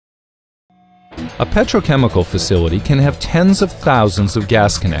A petrochemical facility can have tens of thousands of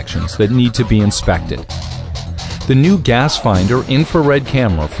gas connections that need to be inspected. The new GasFindIR infrared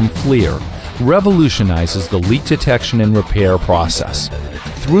camera from FLIR revolutionizes the leak detection and repair process.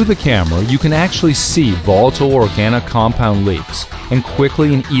 Through the camera, you can actually see volatile organic compound leaks and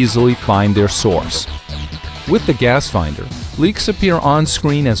quickly and easily find their source. With the GasFindIR, leaks appear on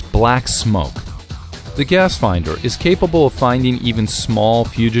screen as black smoke. The GasFindIR is capable of finding even small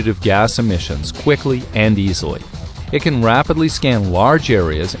fugitive gas emissions quickly and easily. It can rapidly scan large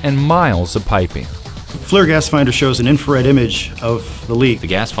areas and miles of piping. FLIR GasFindIR shows an infrared image of the leak. The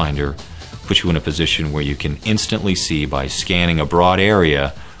GasFindIR puts you in a position where you can instantly see by scanning a broad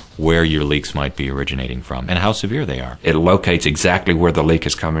area where your leaks might be originating from and how severe they are. It locates exactly where the leak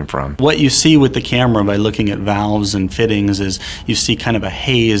is coming from. What you see with the camera by looking at valves and fittings is you see kind of a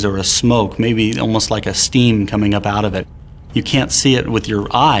haze or a smoke, maybe almost like a steam coming up out of it. You can't see it with your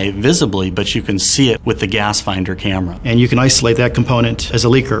eye visibly, but you can see it with the GasFindIR camera. And you can isolate that component as a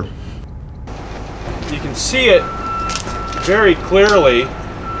leaker. You can see it very clearly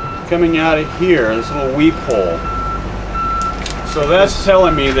coming out of here, this little weep hole. So that's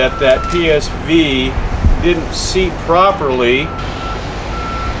telling me that that PSV didn't seat properly. You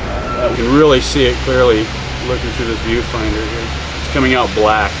can really see it clearly looking through this viewfinder here. It's coming out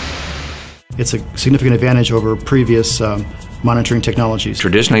black. It's a significant advantage over previous monitoring technologies.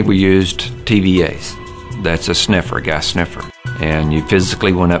 Traditionally we used TVAs. That's a sniffer, a gas sniffer. And you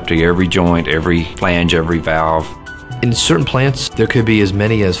physically went up to every joint, every flange, every valve. In certain plants, there could be as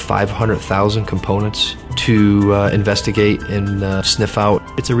many as 500,000 components to investigate and sniff out.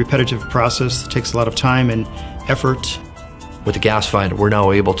 It's a repetitive process that takes a lot of time and effort. With the GasFindIR, we're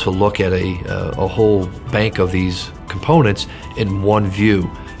now able to look at a whole bank of these components in one view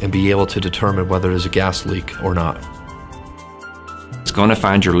and be able to determine whether there's a gas leak or not. It's going to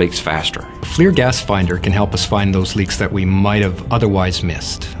find your leaks faster. FLIR GasFindIR can help us find those leaks that we might have otherwise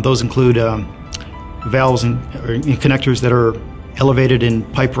missed. Those include valves and connectors that are elevated in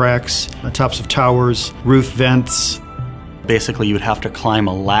pipe racks, tops of towers, roof vents. Basically, you would have to climb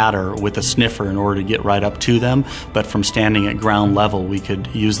a ladder with a sniffer in order to get right up to them, but from standing at ground level, we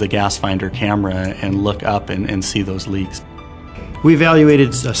could use the GasFindIR camera and look up and see those leaks. We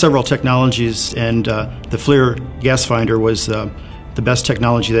evaluated several technologies, and the FLIR GasFindIR was the best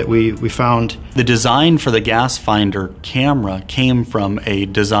technology that we found. The design for the GasFindIR camera came from a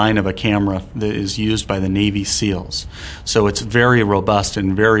design of a camera that is used by the Navy SEALs. So it's very robust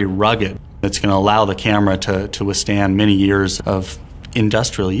and very rugged. It's going to allow the camera to withstand many years of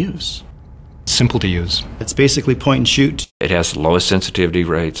industrial use. Simple to use. It's basically point and shoot. It has the lowest sensitivity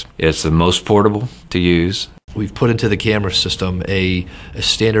rates. It's the most portable to use. We've put into the camera system a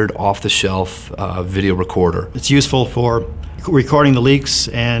standard off-the-shelf video recorder. It's useful for recording the leaks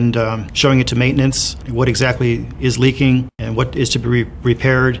and showing it to maintenance, what exactly is leaking and what is to be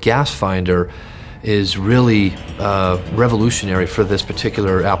repaired. GasFindIR is really revolutionary for this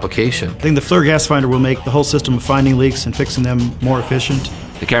particular application. I think the FLIR GasFindIR will make the whole system of finding leaks and fixing them more efficient.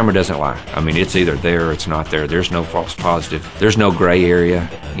 The camera doesn't lie. I mean, it's either there or it's not there. There's no false positive. There's no gray area.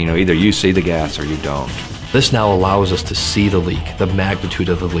 You know, either you see the gas or you don't. This now allows us to see the leak, the magnitude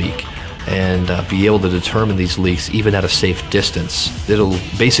of the leak, and be able to determine these leaks even at a safe distance. It'll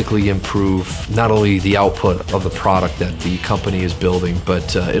basically improve not only the output of the product that the company is building,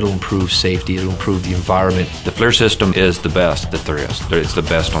 but it'll improve safety, it'll improve the environment. The FLIR system is the best that there is. It's the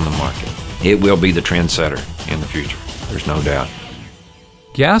best on the market. It will be the trendsetter in the future. There's no doubt.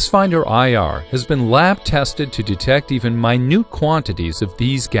 GasFindIR has been lab tested to detect even minute quantities of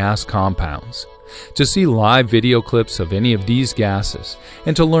these gas compounds. To see live video clips of any of these gases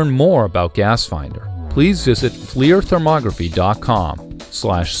and to learn more about GasFindIR, please visit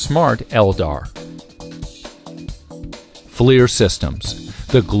FLIRthermography.com/smartldar. FLIR Systems,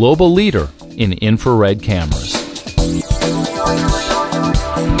 the global leader in infrared cameras.